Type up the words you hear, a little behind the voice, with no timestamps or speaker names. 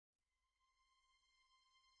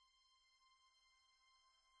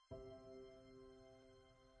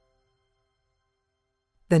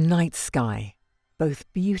The night sky, both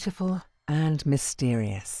beautiful and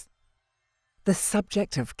mysterious. The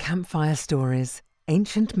subject of campfire stories,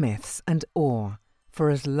 ancient myths and awe for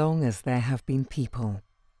as long as there have been people.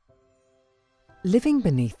 Living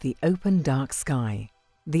beneath the open dark sky,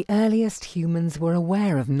 the earliest humans were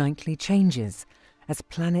aware of nightly changes as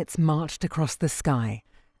planets marched across the sky,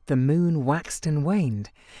 the moon waxed and waned,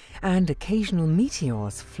 and occasional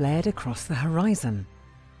meteors flared across the horizon.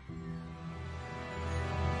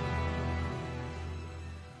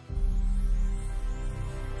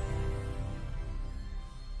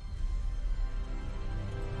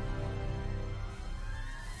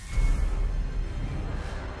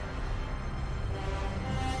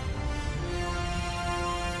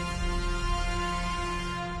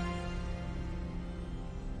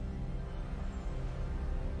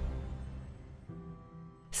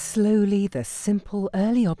 Slowly, the simple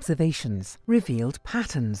early observations revealed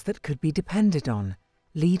patterns that could be depended on,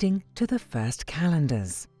 leading to the first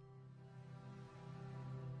calendars.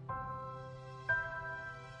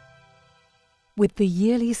 With the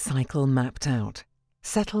yearly cycle mapped out,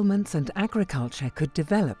 settlements and agriculture could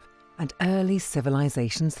develop and early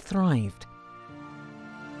civilizations thrived.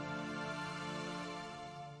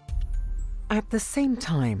 At the same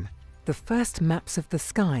time, the first maps of the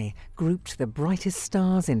sky grouped the brightest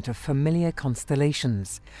stars into familiar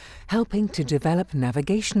constellations, helping to develop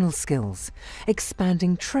navigational skills,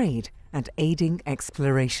 expanding trade and aiding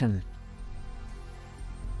exploration.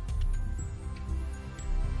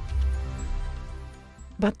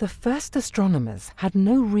 But the first astronomers had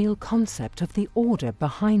no real concept of the order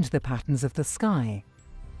behind the patterns of the sky.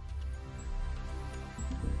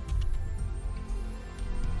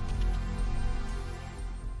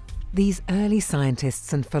 These early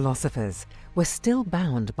scientists and philosophers were still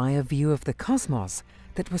bound by a view of the cosmos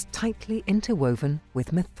that was tightly interwoven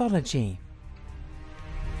with mythology.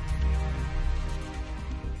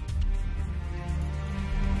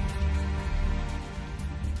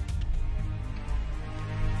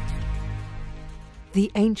 The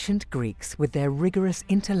ancient Greeks, with their rigorous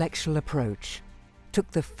intellectual approach, took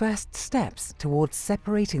the first steps towards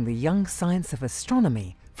separating the young science of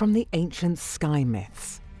astronomy from the ancient sky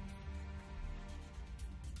myths.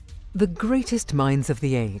 The greatest minds of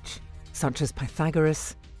the age, such as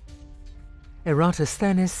Pythagoras,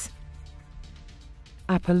 Eratosthenes,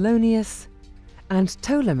 Apollonius, and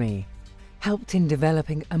Ptolemy, helped in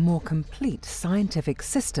developing a more complete scientific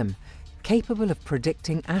system capable of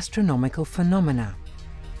predicting astronomical phenomena.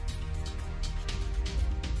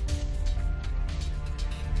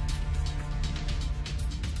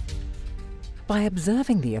 By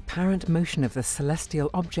observing the apparent motion of the celestial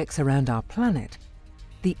objects around our planet,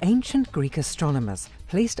 the ancient Greek astronomers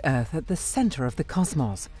placed Earth at the center of the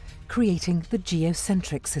cosmos, creating the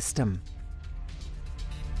geocentric system.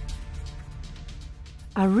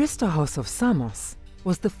 Aristarchos of Samos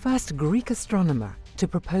was the first Greek astronomer to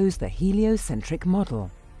propose the heliocentric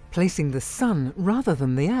model, placing the Sun rather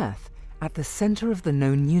than the Earth at the center of the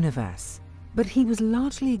known universe, but he was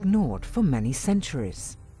largely ignored for many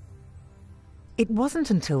centuries. It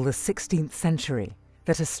wasn't until the 16th century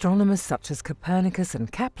that astronomers such as Copernicus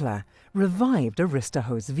and Kepler revived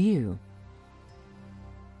Aristarchus' view.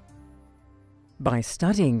 By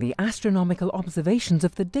studying the astronomical observations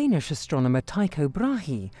of the Danish astronomer Tycho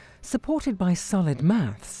Brahe, supported by solid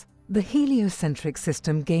maths, the heliocentric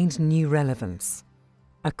system gained new relevance.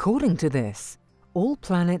 According to this, all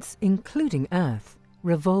planets, including Earth,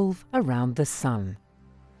 revolve around the Sun.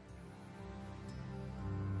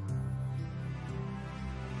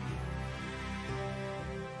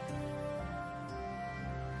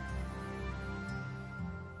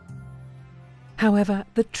 However,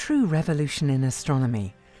 the true revolution in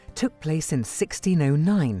astronomy took place in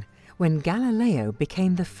 1609, when Galileo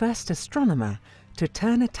became the first astronomer to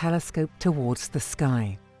turn a telescope towards the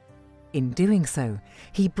sky. In doing so,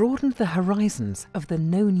 he broadened the horizons of the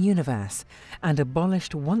known universe and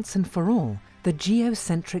abolished once and for all the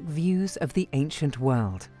geocentric views of the ancient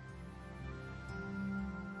world.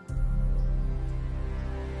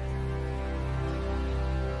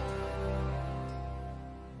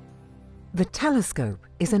 The telescope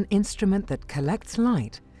is an instrument that collects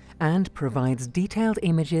light and provides detailed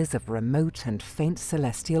images of remote and faint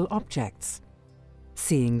celestial objects.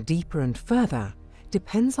 Seeing deeper and further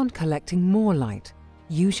depends on collecting more light,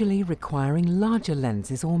 usually requiring larger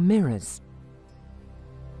lenses or mirrors.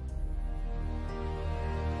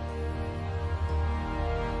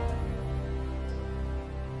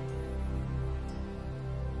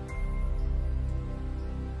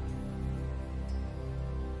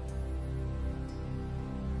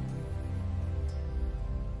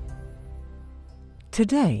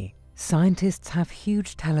 Today, scientists have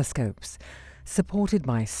huge telescopes, supported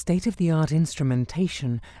by state-of-the-art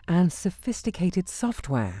instrumentation and sophisticated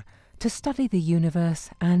software, to study the universe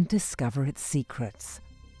and discover its secrets.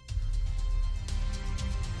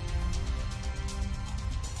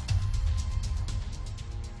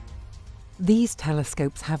 These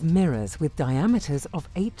telescopes have mirrors with diameters of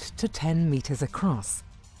 8 to 10 meters across,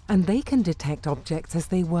 and they can detect objects as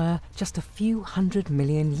they were just a few 100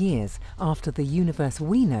 million years after the universe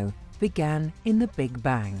we know began in the Big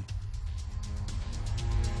Bang.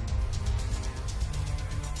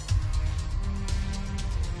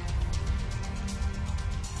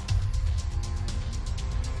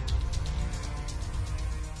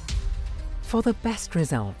 For the best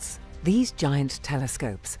results, these giant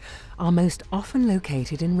telescopes are most often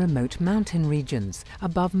located in remote mountain regions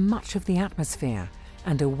above much of the atmosphere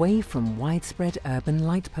and away from widespread urban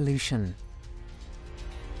light pollution.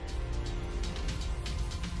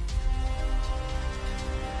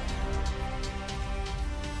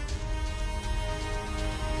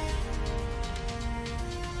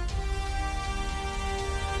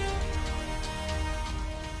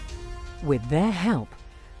 With their help,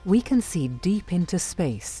 we can see deep into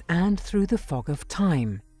space and through the fog of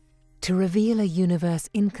time, to reveal a universe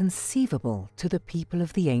inconceivable to the people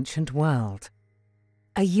of the ancient world.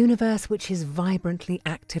 A universe which is vibrantly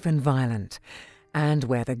active and violent, and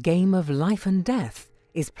where the game of life and death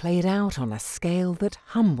is played out on a scale that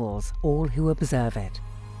humbles all who observe it.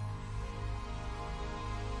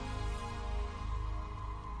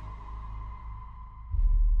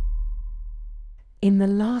 In the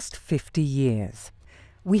last 50 years,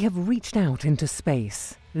 we have reached out into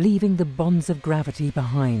space, leaving the bonds of gravity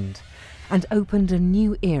behind, and opened a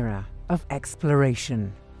new era of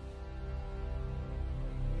exploration.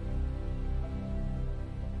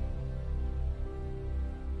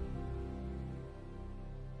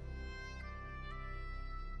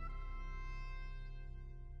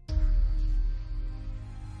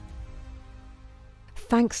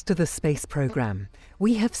 Thanks to the space program,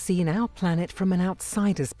 we have seen our planet from an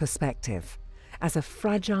outsider's perspective, as a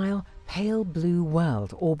fragile, pale blue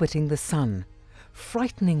world orbiting the Sun,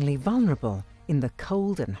 frighteningly vulnerable in the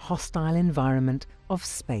cold and hostile environment of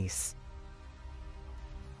space.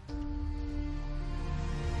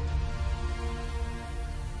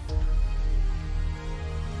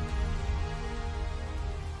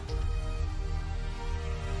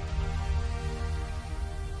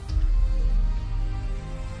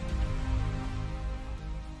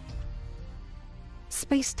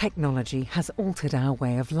 Space technology has altered our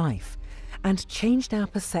way of life and changed our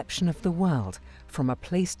perception of the world from a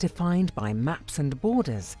place defined by maps and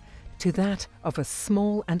borders to that of a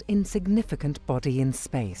small and insignificant body in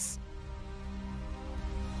space.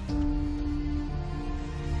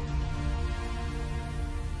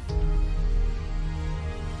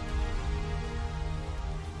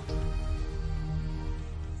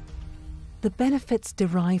 The benefits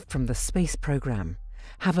derived from the space program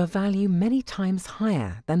have a value many times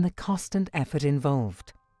higher than the cost and effort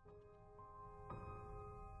involved.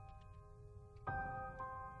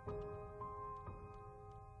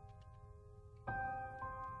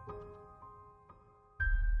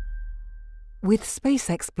 With space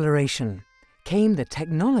exploration came the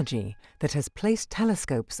technology that has placed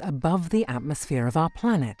telescopes above the atmosphere of our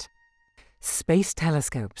planet. Space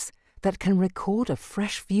telescopes that can record a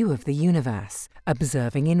fresh view of the universe,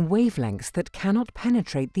 observing in wavelengths that cannot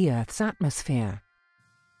penetrate the Earth's atmosphere.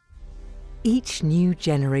 Each new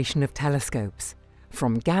generation of telescopes,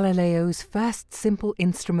 from Galileo's first simple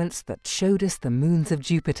instruments that showed us the moons of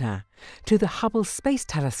Jupiter, to the Hubble Space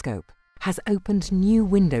Telescope, has opened new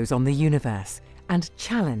windows on the universe and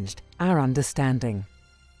challenged our understanding.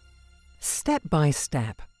 Step by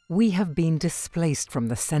step, we have been displaced from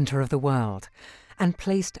the center of the world and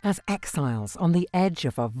placed as exiles on the edge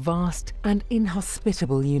of a vast and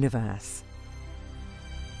inhospitable universe.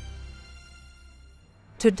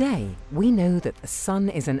 Today, we know that the Sun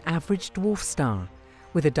is an average dwarf star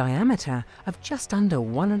with a diameter of just under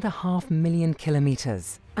 1.5 million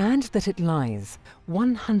kilometers, and that it lies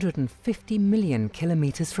 150 million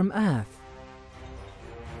kilometers from Earth.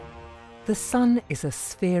 The Sun is a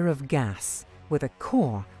sphere of gas with a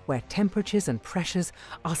core where temperatures and pressures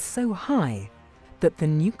are so high that the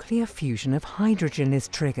nuclear fusion of hydrogen is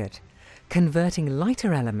triggered, converting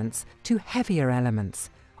lighter elements to heavier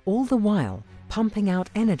elements, all the while pumping out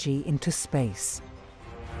energy into space.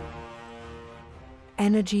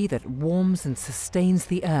 Energy that warms and sustains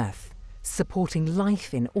the Earth, supporting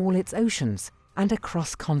life in all its oceans and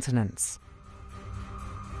across continents.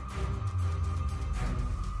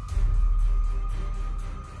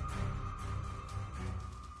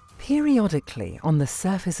 Periodically, on the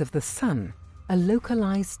surface of the Sun, a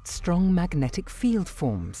localized strong magnetic field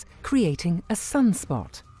forms, creating a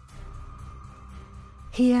sunspot.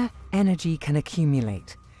 Here, energy can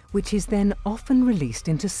accumulate, which is then often released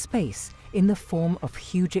into space in the form of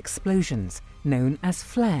huge explosions known as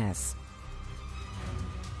flares.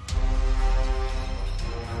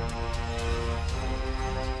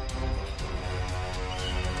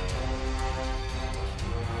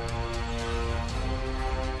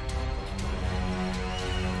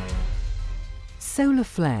 Solar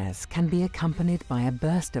flares can be accompanied by a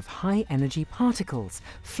burst of high-energy particles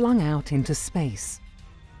flung out into space,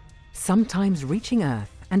 sometimes reaching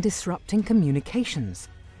Earth and disrupting communications,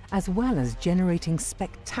 as well as generating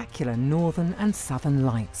spectacular northern and southern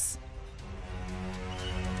lights.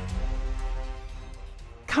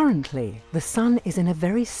 Currently, the Sun is in a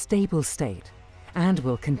very stable state and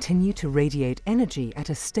will continue to radiate energy at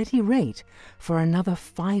a steady rate for another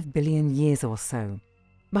 5 billion years or so.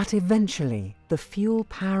 But eventually, the fuel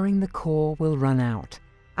powering the core will run out,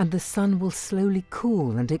 and the Sun will slowly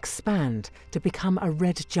cool and expand to become a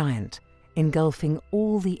red giant, engulfing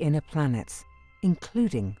all the inner planets,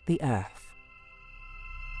 including the Earth.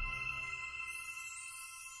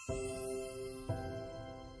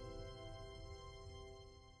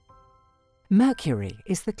 Mercury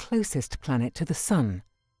is the closest planet to the Sun,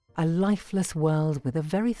 a lifeless world with a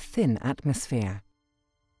very thin atmosphere.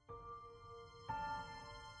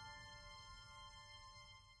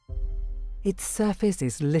 Its surface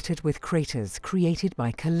is littered with craters created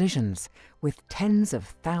by collisions with tens of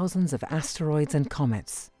thousands of asteroids and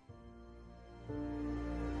comets.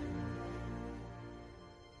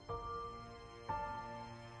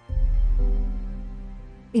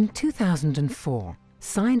 In 2004,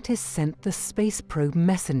 scientists sent the space probe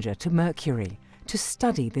Messenger to Mercury to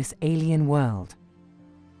study this alien world.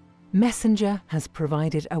 Messenger has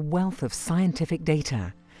provided a wealth of scientific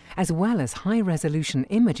data, as well as high-resolution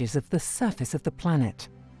images of the surface of the planet.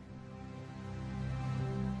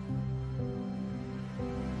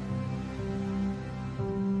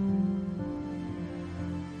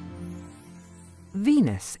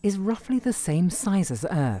 Venus is roughly the same size as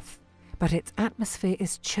Earth, but its atmosphere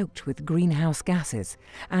is choked with greenhouse gases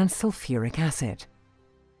and sulfuric acid.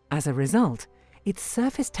 As a result, its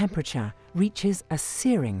surface temperature reaches a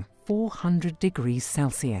searing 400 degrees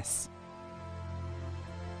Celsius.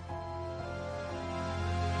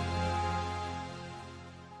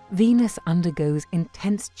 Venus undergoes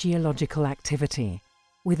intense geological activity,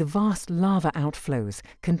 with vast lava outflows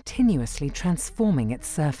continuously transforming its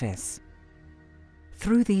surface.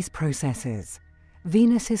 Through these processes,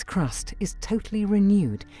 Venus's crust is totally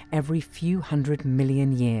renewed every few hundred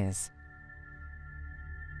million years.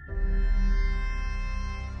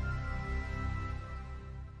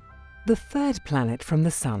 The third planet from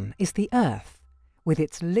the Sun is the Earth, with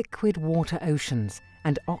its liquid water oceans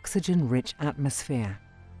and oxygen-rich atmosphere.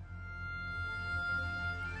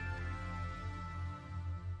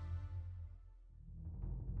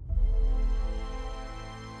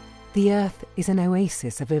 The Earth is an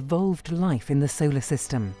oasis of evolved life in the solar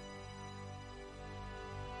system.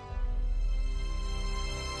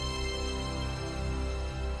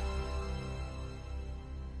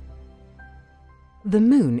 The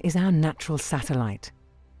Moon is our natural satellite,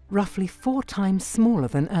 roughly 4 times smaller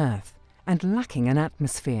than Earth and lacking an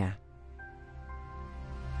atmosphere.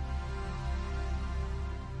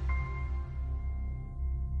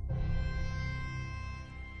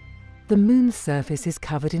 The Moon's surface is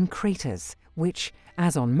covered in craters, which,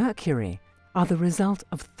 as on Mercury, are the result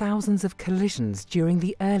of thousands of collisions during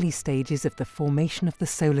the early stages of the formation of the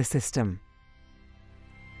solar system.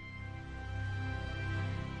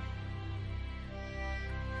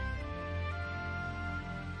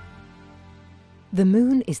 The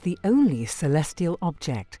Moon is the only celestial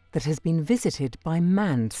object that has been visited by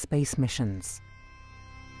manned space missions.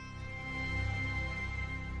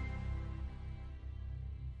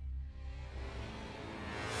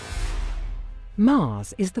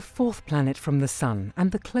 Mars is the 4th planet from the Sun and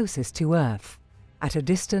the closest to Earth, at a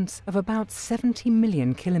distance of about 70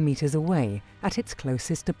 million kilometers away at its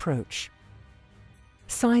closest approach.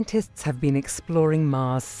 Scientists have been exploring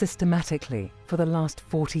Mars systematically for the last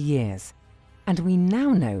 40 years, and we now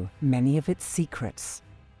know many of its secrets.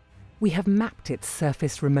 We have mapped its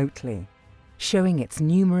surface remotely, showing its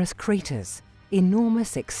numerous craters,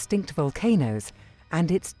 enormous extinct volcanoes, and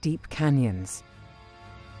its deep canyons.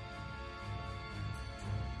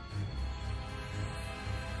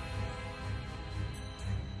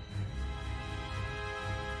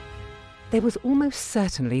 There was almost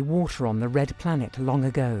certainly water on the red planet long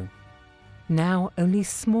ago. Now only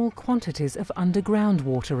small quantities of underground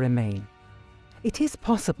water remain. It is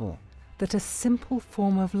possible that a simple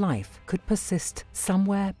form of life could persist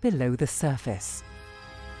somewhere below the surface.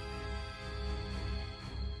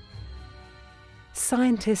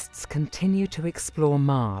 Scientists continue to explore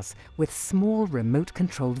Mars with small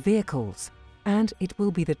remote-controlled vehicles, and it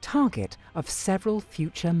will be the target of several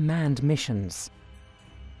future manned missions.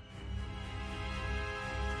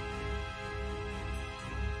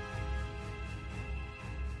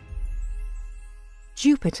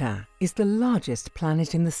 Jupiter is the largest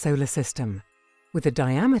planet in the solar system, with a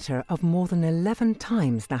diameter of more than 11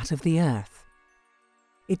 times that of the Earth.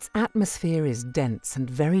 Its atmosphere is dense and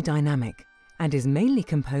very dynamic, and is mainly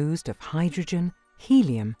composed of hydrogen,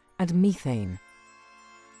 helium, and methane.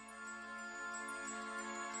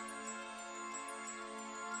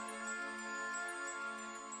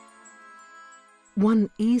 One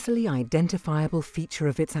easily identifiable feature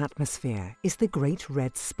of its atmosphere is the Great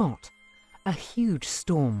Red Spot, a huge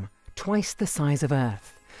storm twice the size of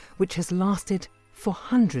Earth, which has lasted for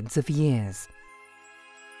hundreds of years.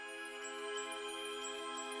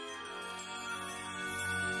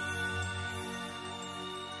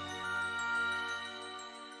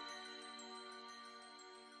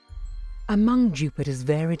 Among Jupiter's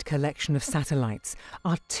varied collection of satellites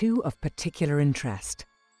are two of particular interest: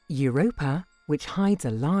 Europa, which hides a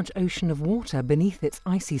large ocean of water beneath its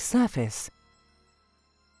icy surface,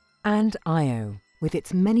 and Io, with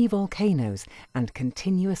its many volcanoes and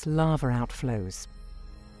continuous lava outflows.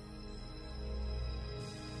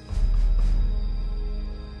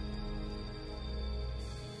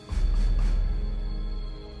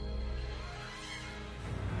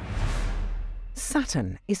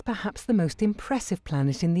 Saturn is perhaps the most impressive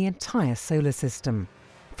planet in the entire solar system,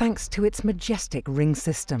 thanks to its majestic ring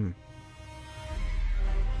system.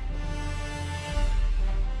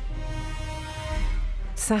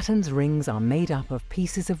 Saturn's rings are made up of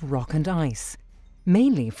pieces of rock and ice,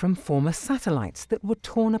 mainly from former satellites that were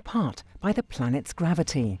torn apart by the planet's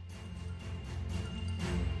gravity.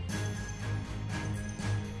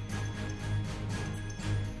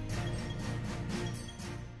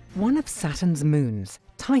 One of Saturn's moons,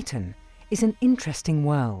 Titan, is an interesting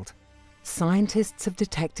world. Scientists have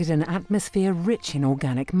detected an atmosphere rich in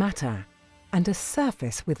organic matter and a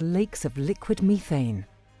surface with lakes of liquid methane.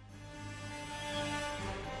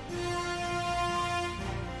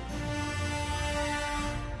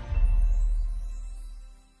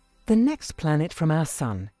 The next planet from our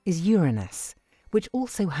Sun is Uranus, which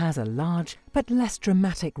also has a large but less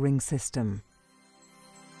dramatic ring system.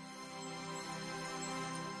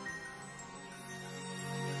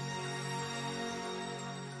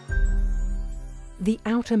 The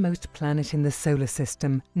outermost planet in the solar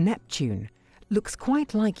system, Neptune, looks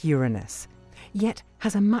quite like Uranus, yet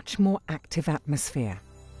has a much more active atmosphere.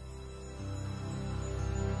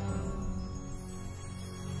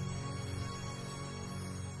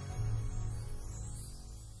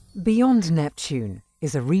 Beyond Neptune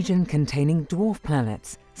is a region containing dwarf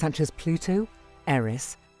planets such as Pluto,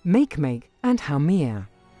 Eris, Makemake, and Haumea.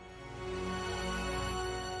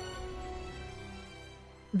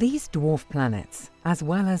 These dwarf planets, as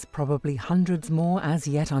well as probably hundreds more as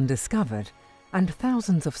yet undiscovered, and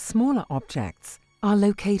thousands of smaller objects, are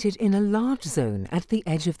located in a large zone at the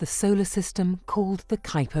edge of the solar system called the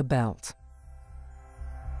Kuiper Belt.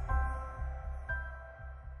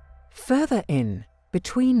 Further in,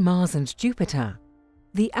 between Mars and Jupiter,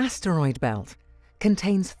 the asteroid belt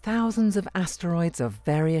contains thousands of asteroids of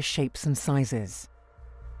various shapes and sizes.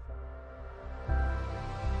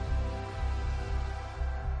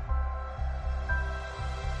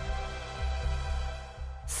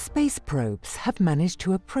 Space probes have managed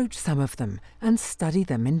to approach some of them and study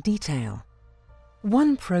them in detail.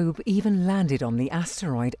 One probe even landed on the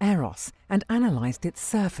asteroid Eros and analyzed its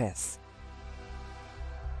surface.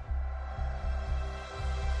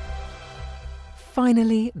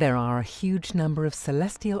 Finally, there are a huge number of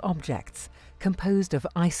celestial objects composed of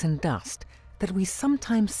ice and dust that we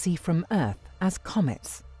sometimes see from Earth as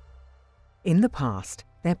comets. In the past,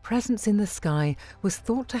 their presence in the sky was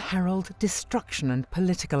thought to herald destruction and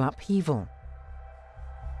political upheaval.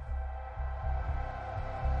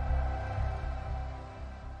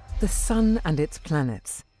 The Sun and its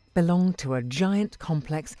planets belong to a giant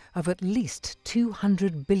complex of at least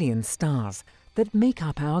 200 billion stars that make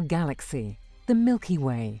up our galaxy, the Milky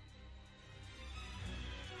Way.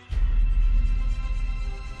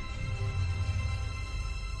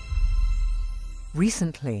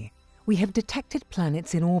 Recently, we have detected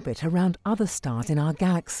planets in orbit around other stars in our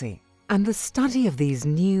galaxy, And the study of these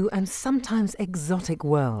new and sometimes exotic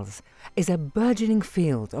worlds is a burgeoning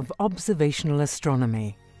field of observational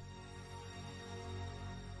astronomy.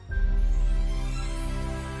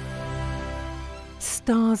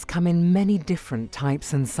 Stars come in many different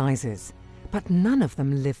types and sizes, but none of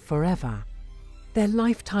them live forever. Their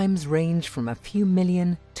lifetimes range from a few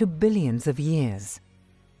million to billions of years.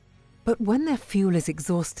 But when their fuel is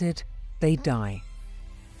exhausted, they die.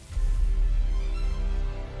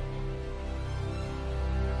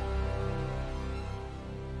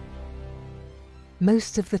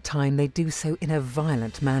 Most of the time they do so in a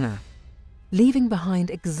violent manner, leaving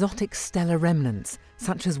behind exotic stellar remnants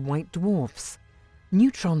such as white dwarfs,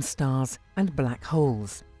 neutron stars and black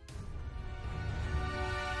holes.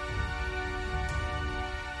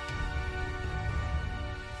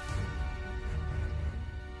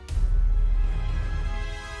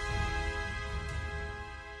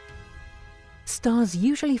 Stars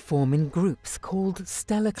usually form in groups called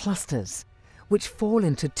stellar clusters, which fall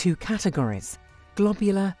into two categories: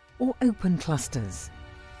 globular or open clusters.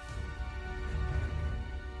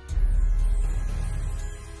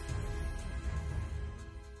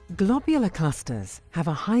 Globular clusters have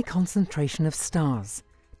a high concentration of stars,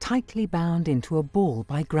 tightly bound into a ball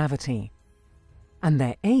by gravity. And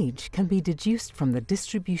their age can be deduced from the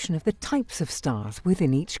distribution of the types of stars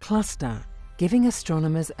within each cluster, giving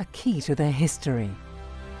astronomers a key to their history.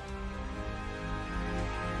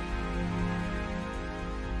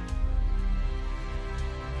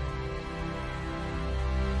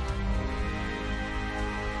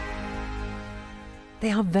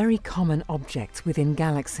 They are very common objects within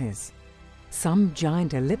galaxies. Some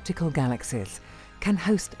giant elliptical galaxies can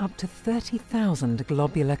host up to 30,000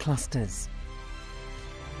 globular clusters.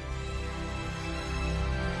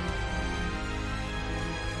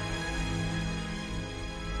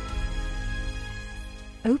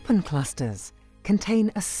 Open clusters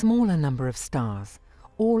contain a smaller number of stars,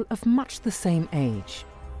 all of much the same age.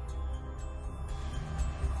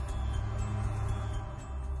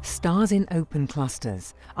 Stars in open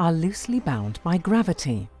clusters are loosely bound by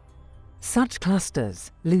gravity. Such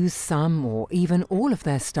clusters lose some or even all of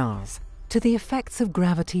their stars to the effects of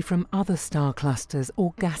gravity from other star clusters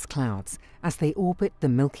or gas clouds as they orbit the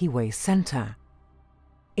Milky Way center.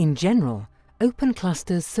 In general, open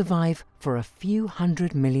clusters survive for a few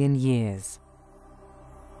 100 million years.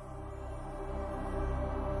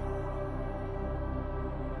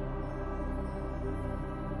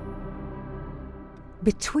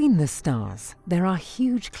 Between the stars, there are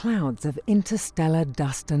huge clouds of interstellar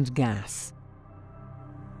dust and gas.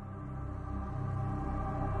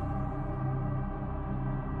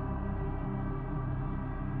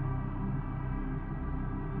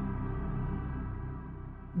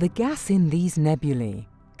 The gas in these nebulae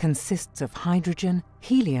consists of hydrogen,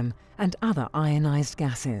 helium, and other ionized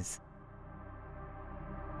gases.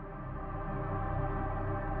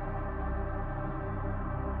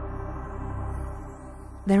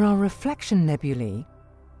 There are reflection nebulae,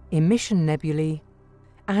 emission nebulae,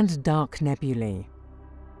 and dark nebulae.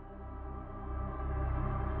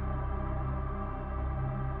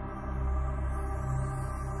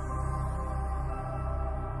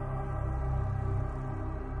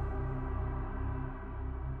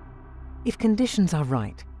 If conditions are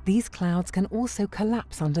right, these clouds can also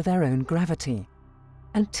collapse under their own gravity,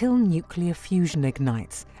 until nuclear fusion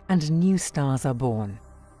ignites and new stars are born.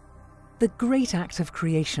 The great act of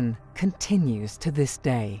creation continues to this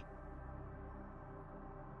day.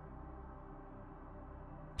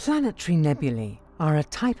 Planetary nebulae are a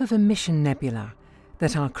type of emission nebula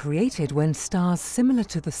that are created when stars similar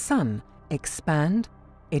to the Sun expand,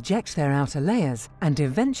 eject their outer layers, and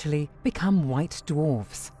eventually become white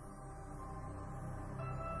dwarfs.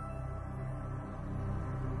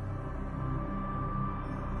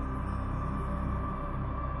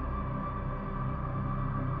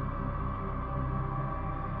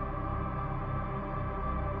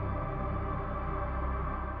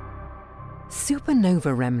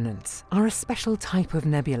 Supernova remnants are a special type of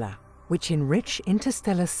nebula which enrich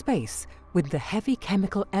interstellar space with the heavy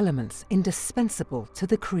chemical elements indispensable to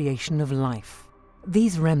the creation of life.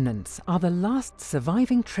 These remnants are the last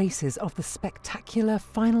surviving traces of the spectacular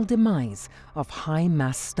final demise of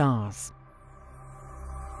high-mass stars.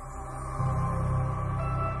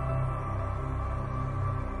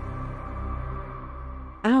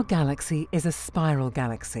 Our galaxy is a spiral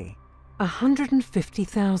galaxy,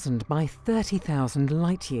 150,000 by 30,000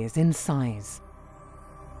 light-years in size.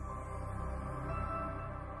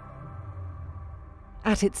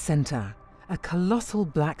 At its center, a colossal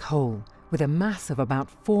black hole with a mass of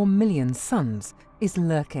about 4 million suns is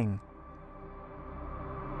lurking.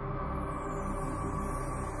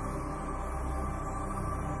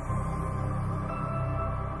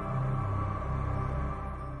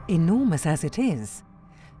 Enormous as it is,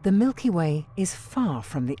 the Milky Way is far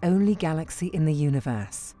from the only galaxy in the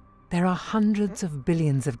universe. There are hundreds of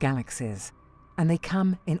billions of galaxies, and they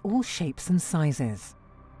come in all shapes and sizes.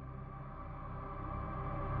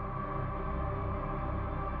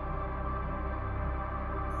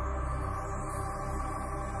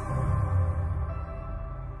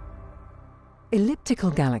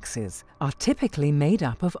 Elliptical galaxies are typically made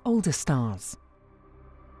up of older stars.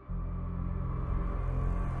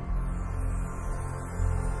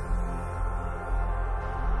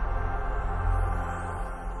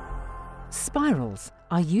 Spirals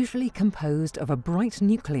are usually composed of a bright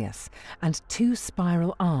nucleus and two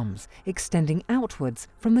spiral arms extending outwards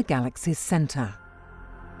from the galaxy's centre.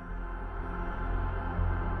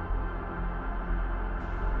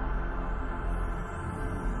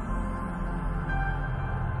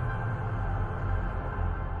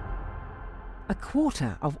 A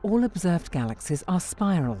quarter of all observed galaxies are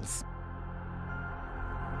spirals.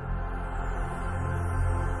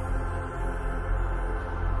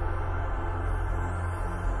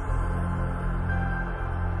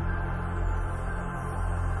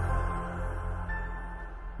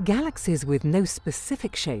 Galaxies with no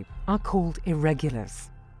specific shape are called irregulars.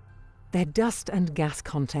 Their dust and gas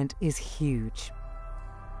content is huge.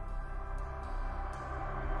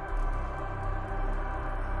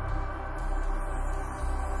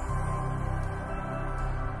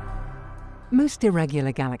 Most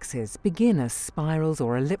irregular galaxies begin as spirals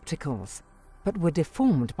or ellipticals, but were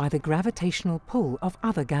deformed by the gravitational pull of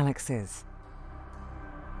other galaxies.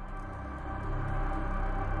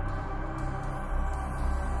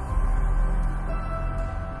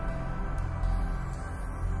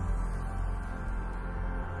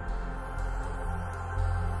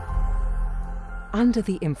 Under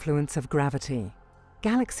the influence of gravity,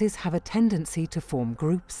 galaxies have a tendency to form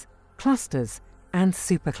groups, clusters, and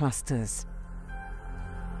superclusters.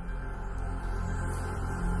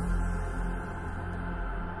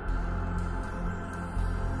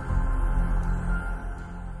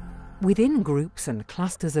 Within groups and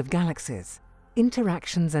clusters of galaxies,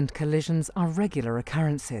 interactions and collisions are regular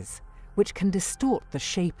occurrences, which can distort the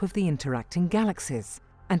shape of the interacting galaxies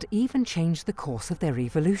and even change the course of their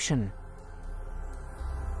evolution.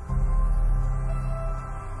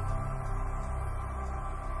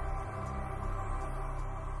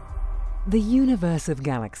 The universe of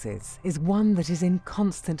galaxies is one that is in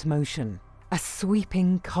constant motion, a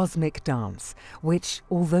sweeping cosmic dance which,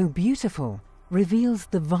 although beautiful, reveals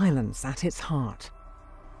the violence at its heart.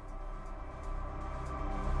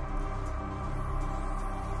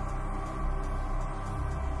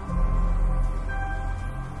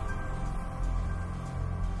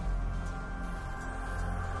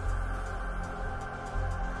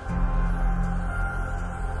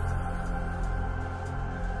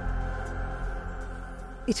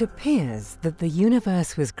 It appears that the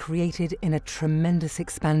universe was created in a tremendous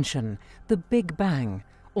expansion, the Big Bang,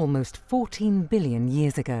 almost 14 billion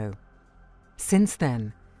years ago. Since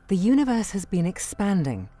then, the universe has been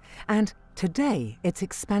expanding, and today its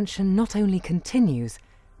expansion not only continues,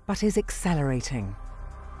 but is accelerating.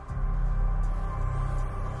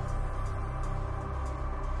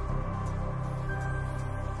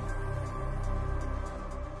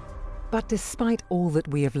 But despite all that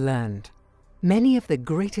we have learned, many of the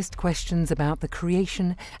greatest questions about the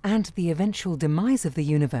creation and the eventual demise of the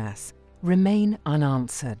universe remain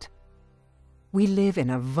unanswered. We live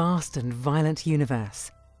in a vast and violent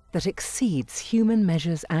universe that exceeds human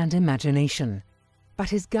measures and imagination,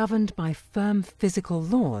 but is governed by firm physical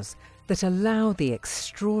laws that allow the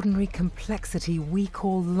extraordinary complexity we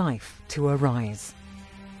call life to arise.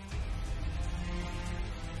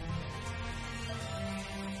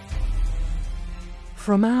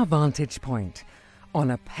 From our vantage point, on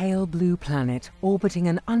a pale blue planet orbiting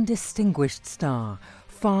an undistinguished star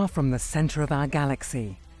far from the center of our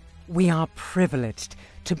galaxy, we are privileged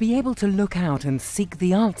to be able to look out and seek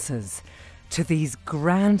the answers to these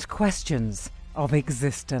grand questions of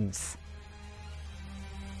existence.